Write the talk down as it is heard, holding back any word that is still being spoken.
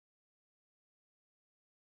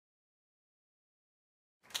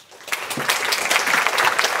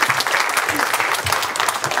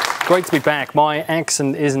great to be back. My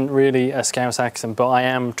accent isn't really a Scouse accent, but I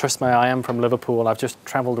am, trust me, I am from Liverpool. I've just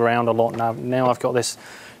travelled around a lot now. Now I've got this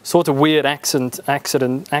sort of weird accident of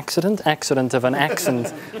an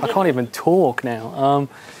accent. I can't even talk now.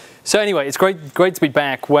 So anyway, it's great to be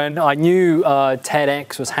back. When I knew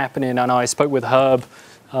TEDx was happening, and I spoke with Herb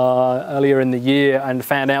earlier in the year and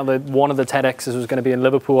found out that one of the TEDx's was going to be in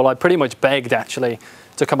Liverpool, I pretty much begged actually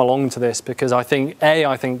to come along to this, because I think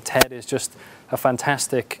TED is just a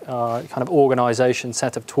fantastic kind of organisation,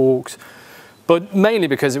 set of talks, but mainly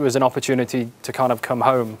because it was an opportunity to kind of come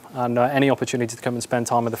home, and any opportunity to come and spend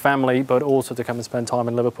time with the family, but also to come and spend time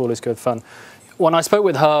in Liverpool is good fun. When I spoke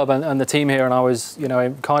with Herb and the team here, and I was,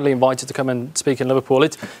 kindly invited to come and speak in Liverpool,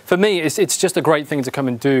 for me, it's just a great thing to come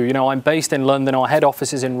and do. I'm based in London. Our head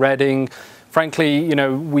office is in Reading. Frankly,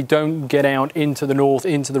 we don't get out into the north,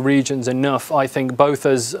 into the regions enough, I think, both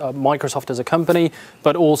as Microsoft as a company,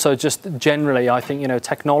 but also just generally, I think,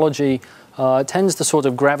 technology tends to sort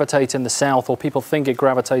of gravitate in the south, or people think it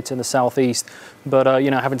gravitates in the southeast. But,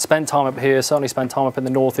 having spent time up here, certainly spent time up in the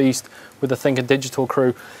northeast with the Think and Digital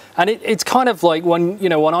crew. And it's kind of like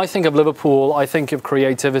when I think of Liverpool, I think of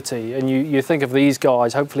creativity. And you think of these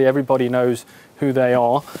guys, hopefully everybody knows who they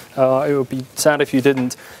are. It would be sad if you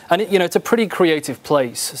didn't. And it's a pretty creative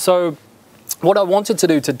place. So what I wanted to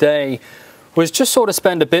do today was just sort of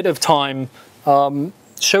spend a bit of time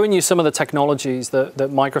showing you some of the technologies that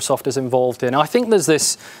Microsoft is involved in. I think there's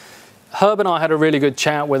this, Herb and I had a really good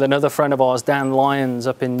chat with another friend of ours, Dan Lyons,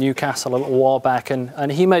 up in Newcastle a little while back,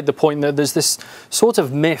 and he made the point that there's this sort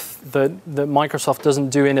of myth that Microsoft doesn't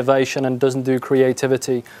do innovation and doesn't do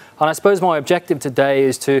creativity. And I suppose my objective today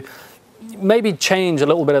is to maybe change a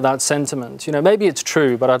little bit of that sentiment. Maybe it's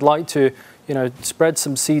true, but I'd like to spread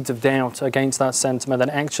some seeds of doubt against that sentiment that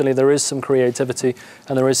actually there is some creativity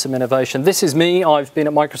and there is some innovation. This is me. I've been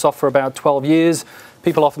at Microsoft for about 12 years.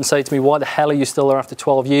 People often say to me, why the hell are you still there after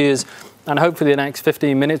 12 years? And hopefully the next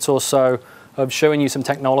 15 minutes or so of showing you some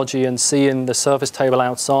technology and seeing the Surface table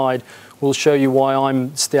outside will show you why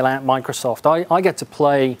I'm still at Microsoft. I get to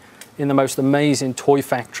play in the most amazing toy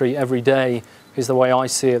factory every day, is the way I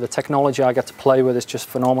see it. The technology I get to play with is just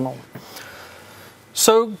phenomenal.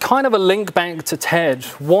 So kind of a link back to TED,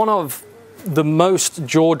 one of the most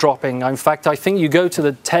jaw-dropping, in fact, I think you go to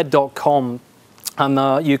the TED.com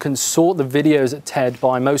and you can sort the videos at TED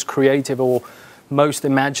by most creative or most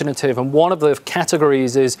imaginative, and one of the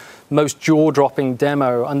categories is most jaw-dropping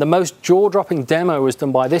demo, and the most jaw-dropping demo was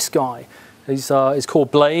done by this guy. He's called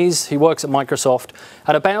Blaze. He works at Microsoft,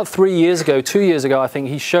 and about 2 years ago, I think,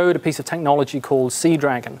 he showed a piece of technology called Sea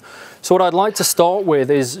Dragon. So what I'd like to start with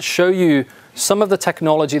is show you some of the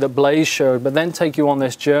technology that Blaze showed, but then take you on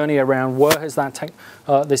this journey around where has that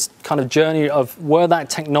this kind of journey of where that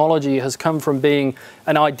technology has come from being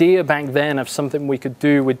an idea back then of something we could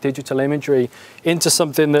do with digital imagery into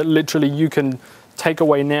something that literally you can take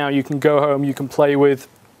away now, you can go home, you can play with,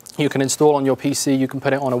 you can install on your PC, you can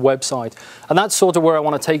put it on a website. And that's sort of where I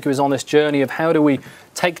want to take you, is on this journey of how do we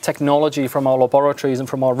take technology from our laboratories and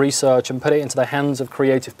from our research and put it into the hands of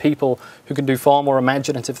creative people who can do far more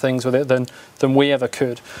imaginative things with it than we ever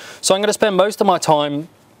could. So I'm going to spend most of my time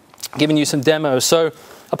giving you some demos. So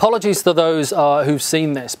apologies to those who've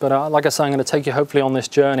seen this, but like I say, I'm going to take you hopefully on this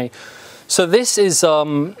journey. So this is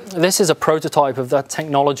a prototype of that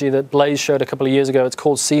technology that Blaze showed a couple of years ago. It's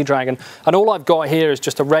called Sea Dragon. And all I've got here is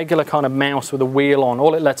just a regular kind of mouse with a wheel on.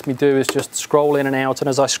 All it lets me do is just scroll in and out. And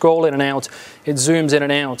as I scroll in and out, it zooms in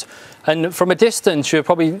and out. And from a distance, you're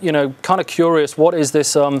probably, kind of curious, what is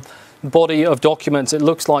this body of documents? It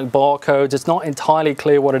looks like barcodes. It's not entirely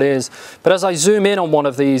clear what it is. But as I zoom in on one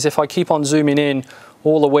of these, if I keep on zooming in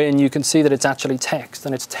all the way, and you can see that it's actually text,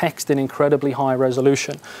 and it's text in incredibly high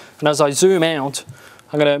resolution. And as I zoom out,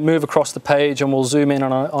 I'm going to move across the page and we'll zoom in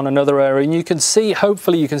on another area, and you can see,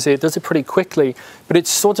 hopefully you can see, it does it pretty quickly, but it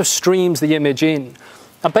sort of streams the image in.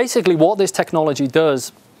 And basically what this technology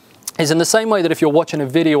does is in the same way that if you're watching a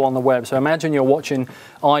video on the web, so imagine you're watching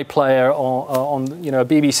iPlayer or on a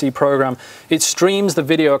BBC program, it streams the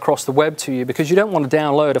video across the web to you because you don't want to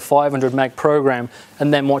download a 500 meg program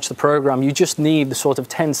and then watch the program. You just need the sort of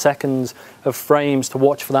 10 seconds of frames to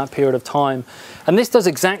watch for that period of time. And this does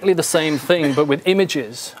exactly the same thing, but with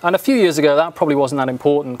images. And a few years ago, that probably wasn't that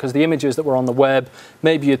important because the images that were on the web,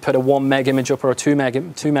 maybe you'd put a 1 meg image up or a 2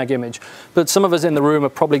 meg image. But some of us in the room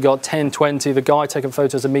have probably got 10, 20. The guy taking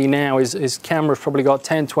photos of me now, his camera's probably got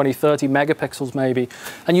 10, 20, 30 megapixels maybe,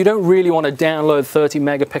 and you don't really want to download 30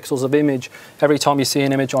 megapixels of image every time you see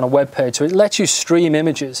an image on a web page. So it lets you stream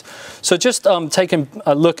images. So just taking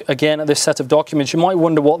a look again at this set of documents, you might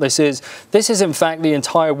wonder what this is. This is in fact the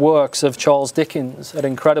entire works of Charles Dickens at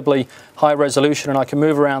incredibly high resolution, and I can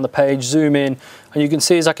move around the page, zoom in, and you can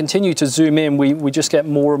see as I continue to zoom in, we just get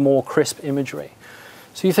more and more crisp imagery.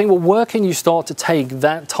 So you think, well, where can you start to take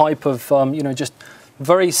that type of, just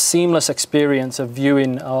very seamless experience of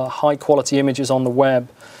viewing high quality images on the web?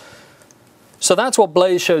 So that's what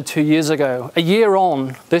Blaze showed 2 years ago. A year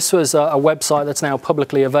on, this was a website that's now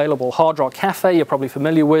publicly available. Hard Rock Cafe, you're probably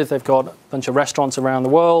familiar with. They've got a bunch of restaurants around the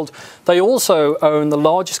world. They also own the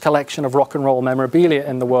largest collection of rock and roll memorabilia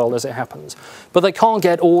in the world, as it happens. But they can't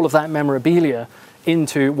get all of that memorabilia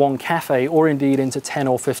into one cafe, or indeed into 10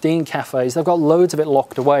 or 15 cafes. They've got loads of it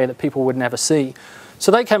locked away that people would never see.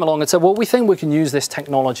 So they came along and said, well, we think we can use this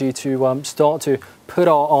technology to start to put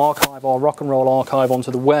our archive, our rock and roll archive,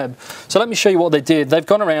 onto the web. So let me show you what they did. They've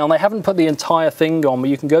gone around, they haven't put the entire thing on, but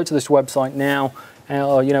you can go to this website now,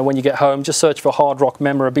 when you get home, just search for Hard Rock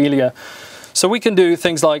memorabilia. So we can do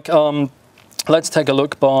things like, let's take a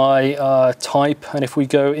look by type, and if we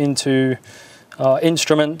go into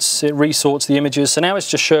instruments, it resorts the images. So now it's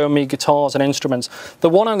just showing me guitars and instruments. The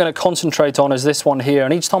one I'm going to concentrate on is this one here,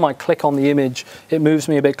 and each time I click on the image, it moves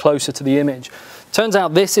me a bit closer to the image. Turns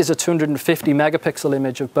out this is a 250 megapixel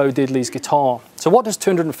image of Bo Diddley's guitar. So what does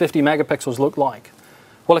 250 megapixels look like?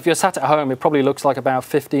 Well, if you're sat at home, it probably looks like about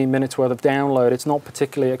 15 minutes worth of download. It's not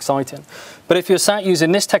particularly exciting. But if you're sat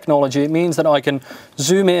using this technology, it means that I can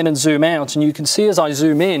zoom in and zoom out, and you can see as I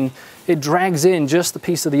zoom in, it drags in just the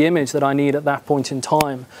piece of the image that I need at that point in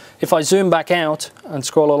time. If I zoom back out and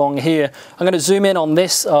scroll along here, I'm going to zoom in on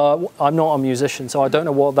this. I'm not a musician, so I don't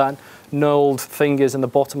know what that knurled thing is in the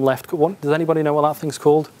bottom left. Does anybody know what that thing's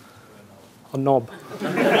called? A knob.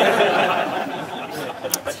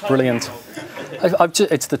 Brilliant.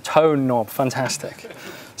 It's the tone knob, fantastic.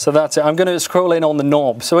 So that's it. I'm going to scroll in on the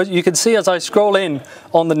knob. So you can see as I scroll in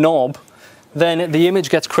on the knob, then the image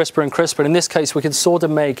gets crisper and crisper. In this case, we can sort of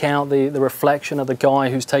make out the reflection of the guy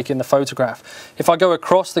who's taking the photograph. If I go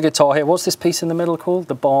across the guitar here, what's this piece in the middle called?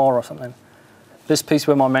 The bar or something? This piece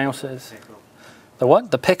where my mouse is. The what?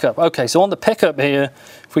 The pickup. Okay, so on the pickup here,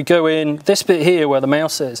 if we go in, this bit here where the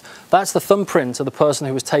mouse is, that's the thumbprint of the person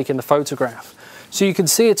who was taking the photograph. So you can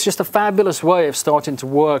see it's just a fabulous way of starting to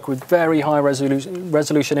work with very high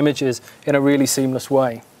resolution images in a really seamless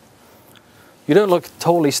way. You don't look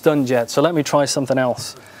totally stunned yet, so let me try something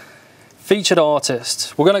else. Featured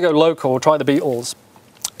artists. We're going to go local, we'll try the Beatles.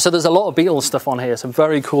 So there's a lot of Beatles stuff on here, some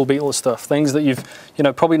very cool Beatles stuff, things that you've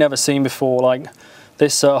probably never seen before, like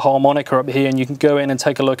this harmonica up here, and you can go in and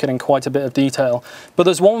take a look at it in quite a bit of detail. But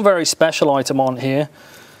there's one very special item on here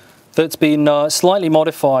that's been slightly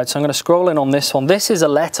modified. So I'm going to scroll in on this one. This is a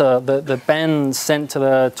letter that the band sent to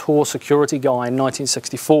the tour security guy in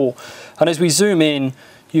 1964. And as we zoom in,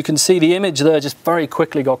 you can see the image there just very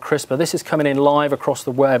quickly got crisper. This is coming in live across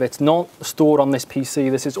the web. It's not stored on this PC.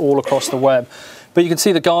 This is all across the web. But you can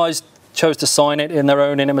see the guys chose to sign it in their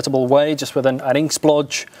own inimitable way, just with an ink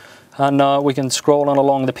splodge. And we can scroll on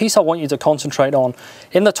along. The piece I want you to concentrate on,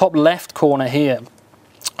 in the top left corner here,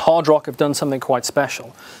 Hard Rock have done something quite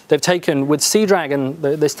special. They've taken, with Sea-Dragon,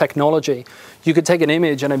 this technology, you could take an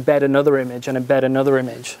image and embed another image and embed another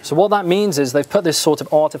image. So what that means is they've put this sort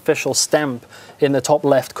of artificial stamp in the top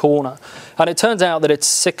left corner. And it turns out that it's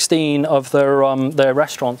 16 of their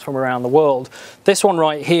restaurants from around the world. This one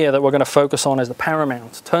right here that we're going to focus on is the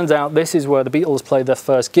Paramount. Turns out this is where the Beatles played their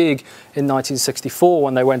first gig in 1964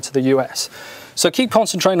 when they went to the US. So keep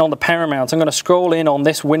concentrating on the Paramount. I'm going to scroll in on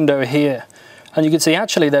this window here. And you can see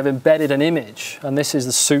actually they've embedded an image, and this is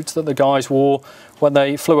the suit that the guys wore when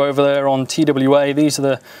they flew over there on TWA. These are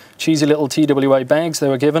the cheesy little TWA bags they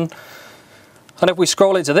were given. And if we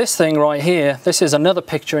scroll into this thing right here, this is another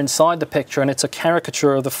picture inside the picture, and it's a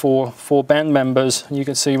caricature of the four band members. And you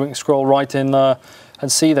can see, we can scroll right in there and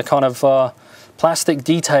see the kind of plastic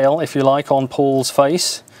detail, if you like, on Paul's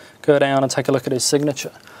face. Go down and take a look at his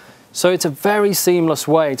signature. So it's a very seamless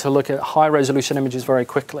way to look at high resolution images very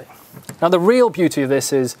quickly. Now the real beauty of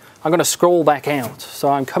this is I'm going to scroll back out. So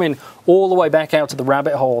I'm coming all the way back out to the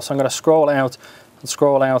rabbit hole. So I'm going to scroll out and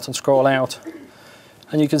scroll out and scroll out.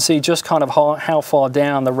 And you can see just kind of how far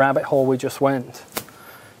down the rabbit hole we just went.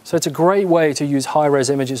 So it's a great way to use high-res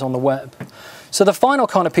images on the web. So the final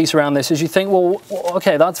kind of piece around this is you think, well,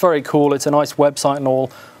 okay, that's very cool. It's a nice website and all.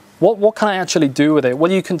 What can I actually do with it?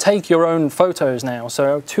 Well, you can take your own photos now.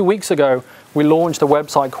 So 2 weeks ago, we launched a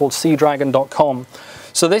website called seadragon.com.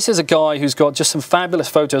 So this is a guy who's got just some fabulous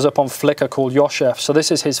photos up on Flickr called Yoshef. So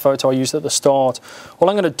this is his photo I used at the start. All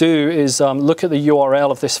I'm going to do is look at the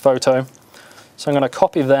URL of this photo. So I'm going to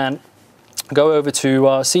copy that, go over to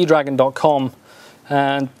seadragon.com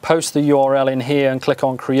and post the URL in here and click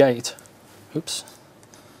on create. Oops.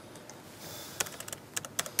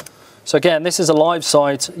 So again, this is a live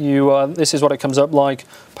site. This is what it comes up like.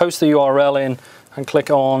 Post the URL in and click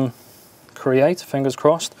on create, fingers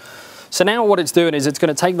crossed. So now what it's doing is it's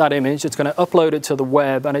going to take that image, it's going to upload it to the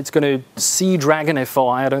web, and it's going to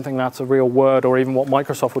seadragonify. I don't think that's a real word or even what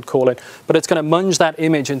Microsoft would call it, but it's going to munge that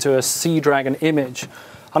image into a Seadragon image.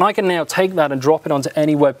 And I can now take that and drop it onto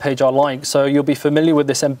any web page I like. So you'll be familiar with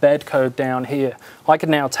this embed code down here. I can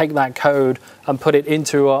now take that code and put it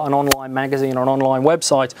into an online magazine or an online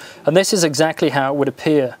website, and this is exactly how it would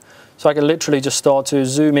appear. So I can literally just start to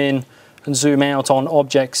zoom in and zoom out on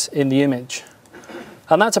objects in the image.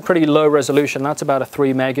 And that's a pretty low resolution. That's about a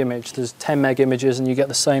 3 meg image. There's 10 meg images and you get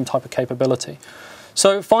the same type of capability.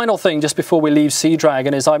 So final thing, just before we leave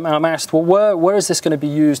Seadragon, is I'm asked, well, where is this going to be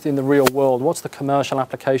used in the real world? What's the commercial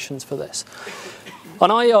applications for this?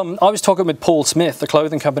 And I was talking with Paul Smith, the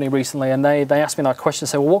clothing company, recently, and they asked me that question,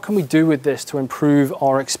 say, well, what can we do with this to improve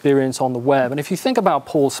our experience on the web? And if you think about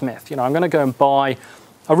Paul Smith, you know, I'm going to go and buy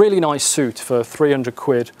a really nice suit for 300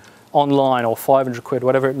 quid online or 500 quid,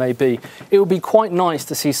 whatever it may be. It would be quite nice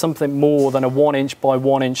to see something more than a 1" by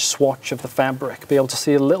 1" swatch of the fabric, be able to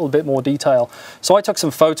see a little bit more detail. So I took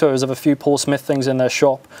some photos of a few Paul Smith things in their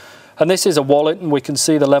shop. And this is a wallet, and we can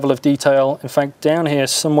see the level of detail. In fact, down here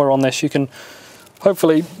somewhere on this, you can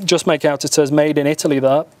hopefully just make out it says made in Italy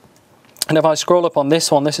there. And if I scroll up on this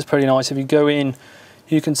one, this is pretty nice. If you go in,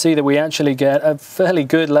 you can see that we actually get a fairly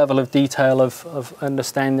good level of detail of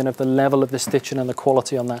understanding of the level of the stitching and the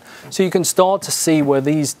quality on that. So you can start to see where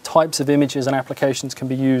these types of images and applications can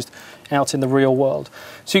be used out in the real world.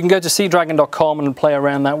 So you can go to seadragon.com and play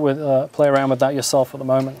around with that yourself at the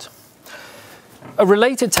moment. A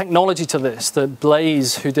related technology to this that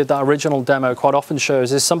Blaze, who did that original demo, quite often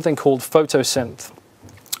shows is something called photosynth.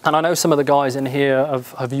 And I know some of the guys in here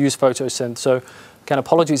have used photosynth, so again,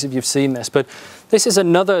 apologies if you've seen this, but this is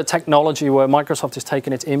another technology where Microsoft has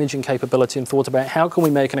taken its imaging capability and thought about how can we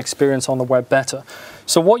make an experience on the web better.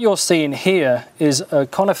 So what you're seeing here is a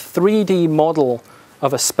kind of 3D model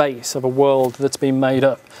of a space, of a world that's been made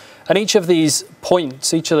up. And each of these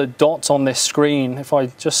points, each of the dots on this screen, if I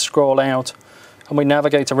just scroll out and we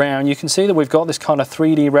navigate around, you can see that we've got this kind of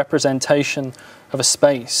 3D representation of a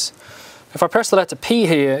space. If I press the letter P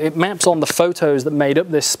here, it maps on the photos that made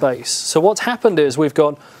up this space. So what's happened is we've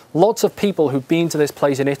got lots of people who've been to this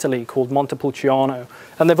place in Italy called Montepulciano,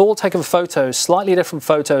 and they've all taken photos, slightly different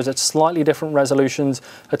photos at slightly different resolutions,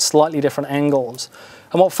 at slightly different angles.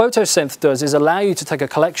 And what photosynth does is allow you to take a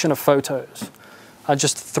collection of photos and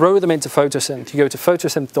just throw them into photosynth. You go to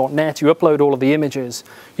photosynth.net, you upload all of the images,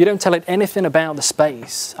 you don't tell it anything about the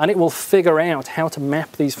space, and it will figure out how to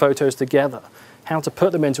map these photos together, how to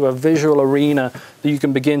put them into a visual arena that you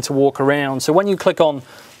can begin to walk around. So when you click on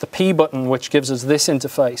the P button, which gives us this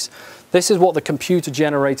interface, this is what the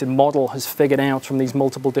computer-generated model has figured out from these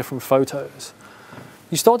multiple different photos.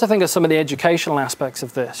 You start to think of some of the educational aspects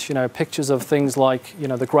of this, you know, pictures of things like, you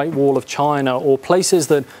know, the Great Wall of China, or places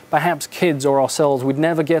that perhaps kids or ourselves would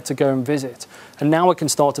never get to go and visit. And now we can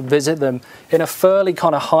start to visit them in a fairly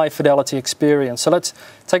kind of high fidelity experience. So let's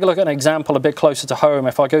take a look at an example a bit closer to home.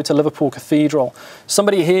 If I go to Liverpool Cathedral,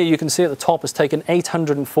 somebody here you can see at the top has taken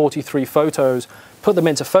 843 photos, put them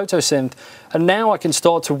into photosynth, and now I can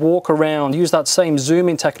start to walk around, use that same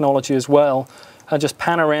zooming technology as well, and just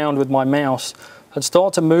pan around with my mouse and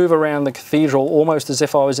start to move around the cathedral almost as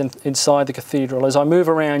if I was inside the cathedral. As I move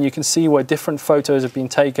around, you can see where different photos have been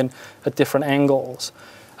taken at different angles.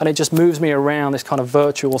 And it just moves me around this kind of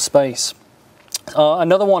virtual space.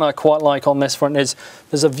 Another one I quite like on this front is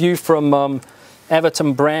there's a view from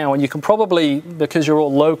Everton Brow, and you can probably, because you're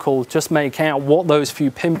all local, just make out what those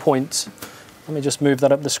few pinpoints. Let me just move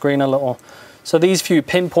that up the screen a little. So these few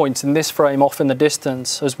pinpoints in this frame off in the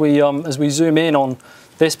distance, as we zoom in on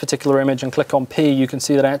this particular image and click on P, you can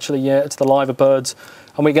see that actually, yeah, it's the liver birds,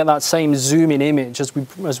 and we get that same zoom-in image. As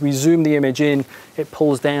we zoom the image in, it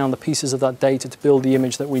pulls down the pieces of that data to build the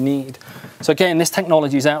image that we need. So again, this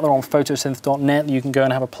technology is out there on photosynth.net that you can go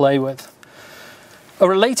and have a play with. A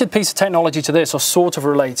related piece of technology to this, or sort of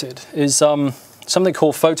related, is something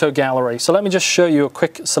called Photo Gallery. So let me just show you a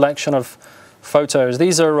quick selection of photos.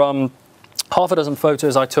 These are half a dozen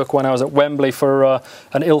photos I took when I was at Wembley for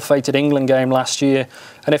an ill-fated England game last year.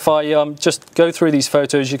 And if I just go through these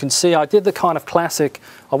photos, you can see I did the kind of classic,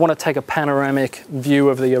 I want to take a panoramic view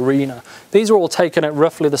of the arena. These are all taken at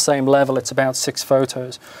roughly the same level. It's about 6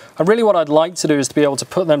 photos. And really what I'd like to do is to be able to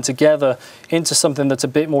put them together into something that's a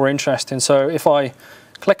bit more interesting. So if I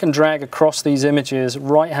click and drag across these images,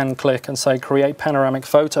 right-hand click and say create panoramic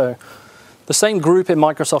photo, the same group in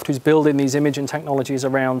Microsoft who's building these imaging technologies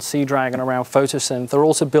around C-Drag and around photosynth, they're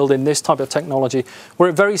also building this type of technology where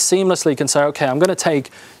it very seamlessly can say, okay, I'm going to take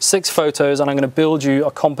 6 photos and I'm going to build you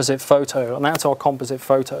a composite photo, and that's our composite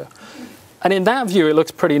photo. And in that view, it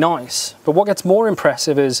looks pretty nice. But what gets more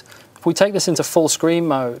impressive is if we take this into full screen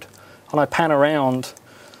mode and I pan around,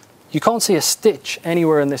 you can't see a stitch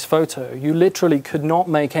anywhere in this photo. You literally could not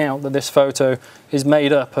make out that this photo is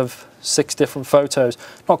made up of 6 different photos.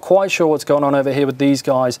 Not quite sure what's going on over here with these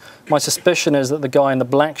guys. My suspicion is that the guy in the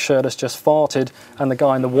black shirt has just farted and the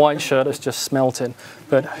guy in the white shirt has just smelt it,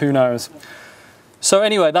 but who knows. So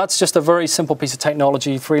anyway, that's just a very simple piece of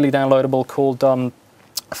technology, freely downloadable, called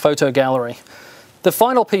Photo Gallery. The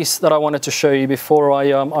final piece that I wanted to show you before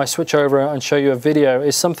I switch over and show you a video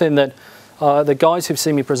is something that the guys who've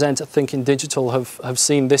seen me present at Thinking Digital have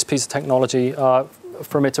seen this piece of technology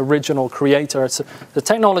from its original creator. It's the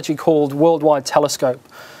technology called Worldwide Telescope.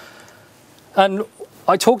 And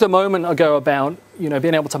I talked a moment ago about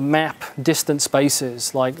being able to map distant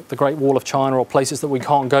spaces like the Great Wall of China or places that we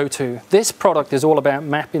can't go to. This product is all about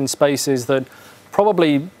mapping spaces that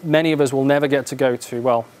probably many of us will never get to go to.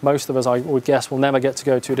 Well, most of us, I would guess, will never get to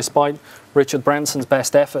go to, despite Richard Branson's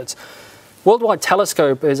best efforts. Worldwide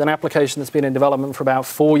Telescope is an application that's been in development for about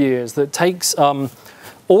 4 years that takes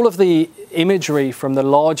all of the imagery from the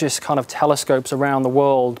largest kind of telescopes around the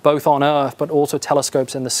world, both on Earth, but also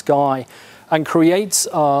telescopes in the sky, and creates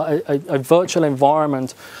a virtual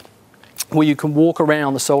environment where you can walk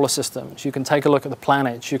around the solar systems, you can take a look at the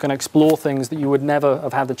planets, you can explore things that you would never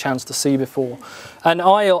have had the chance to see before. And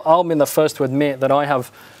I'll be the first to admit that I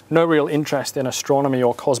have no real interest in astronomy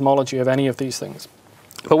or cosmology of any of these things.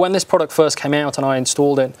 But when this product first came out and I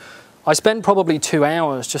installed it, I spent probably 2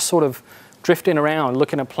 hours just sort of drifting around,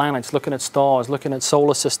 looking at planets, looking at stars, looking at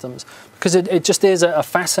solar systems, because it just is a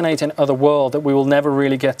fascinating other world that we will never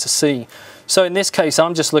really get to see. So in this case,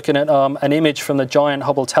 I'm just looking at an image from the giant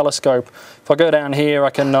Hubble telescope. If I go down here, I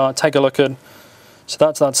can take a look at, so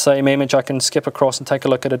that's that same image. I can skip across and take a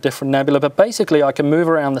look at a different nebula, but basically I can move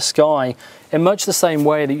around the sky in much the same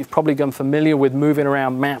way that you've probably become familiar with moving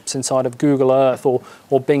around maps inside of Google Earth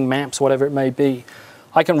or Bing Maps, whatever it may be.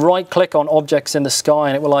 I can right-click on objects in the sky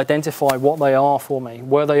and it will identify what they are for me,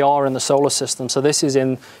 where they are in the solar system. So this is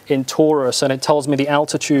in Taurus, and it tells me the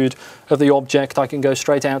altitude of the object. I can go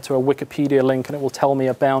straight out to a Wikipedia link and it will tell me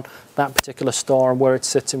about that particular star and where it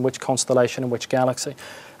sits in which constellation and which galaxy.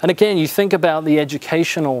 And again, you think about the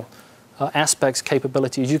educational aspects,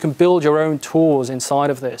 capabilities. You can build your own tours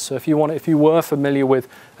inside of this. So if you were familiar with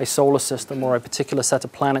a solar system or a particular set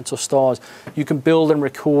of planets or stars, you can build and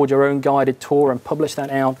record your own guided tour and publish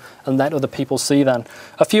that out and let other people see that.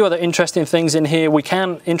 A few other interesting things in here.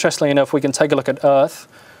 Interestingly enough, we can take a look at Earth.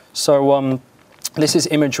 So this is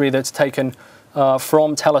imagery that's taken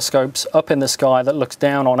from telescopes up in the sky that looks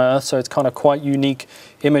down on Earth. So it's kind of quite unique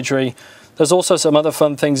imagery. There's also some other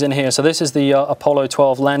fun things in here. So this is the Apollo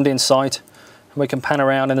 12 landing site. And we can pan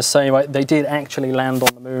around in the same way. They did actually land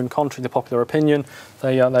on the moon, contrary to popular opinion.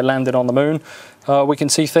 They landed on the moon. We can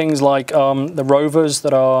see things like the rovers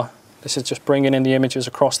that are, this is just bringing in the images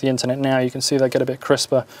across the internet now. You can see they get a bit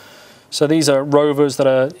crisper. So these are rovers that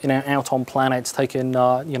are out on planets taking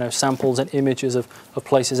samples and images of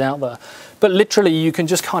places out there. But literally you can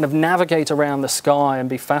just kind of navigate around the sky and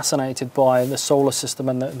be fascinated by the solar system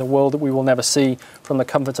and the world that we will never see from the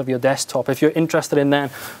comfort of your desktop. If you're interested in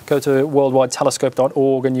that, go to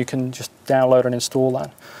worldwidetelescope.org and you can just download and install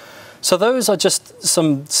that. So those are just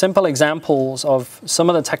some simple examples of some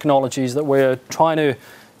of the technologies that we're trying to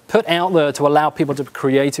put out there to allow people to be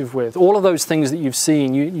creative with. All of those things that you've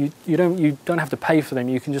seen, you don't have to pay for them.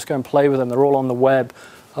 You can just go and play with them. They're all on the web,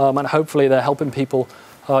 and hopefully they're helping people,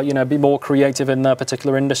 be more creative in their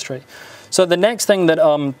particular industry. So the next thing that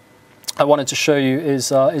I wanted to show you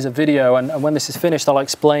is a video, and when this is finished, I'll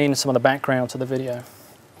explain some of the background to the video.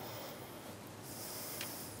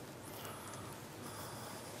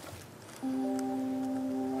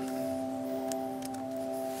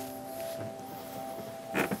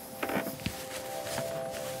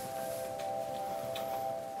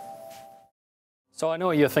 So I know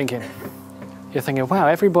what you're thinking. You're thinking, wow,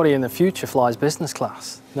 everybody in the future flies business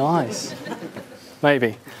class. Nice.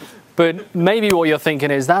 Maybe. But maybe what you're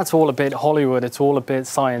thinking is that's all a bit Hollywood, it's all a bit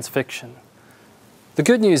science fiction. The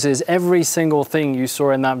good news is every single thing you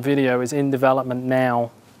saw in that video is in development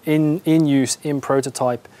now, in use, in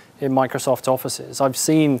prototype, in Microsoft offices. I've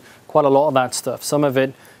seen quite a lot of that stuff. Some of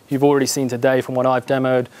it you've already seen today from what I've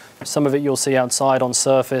demoed. Some of it you'll see outside on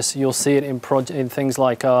Surface. You'll see it in things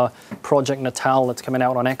like Project Natal that's coming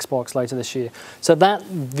out on Xbox later this year. So that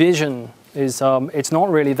vision is, it's not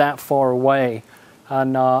really that far away.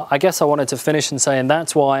 And I guess I wanted to finish in saying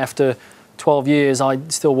that's why after 12 years I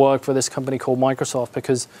still work for this company called Microsoft,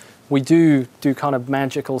 because we do kind of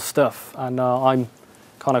magical stuff. And I'm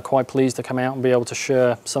kind of quite pleased to come out and be able to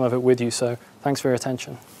share some of it with you. So thanks for your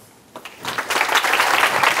attention.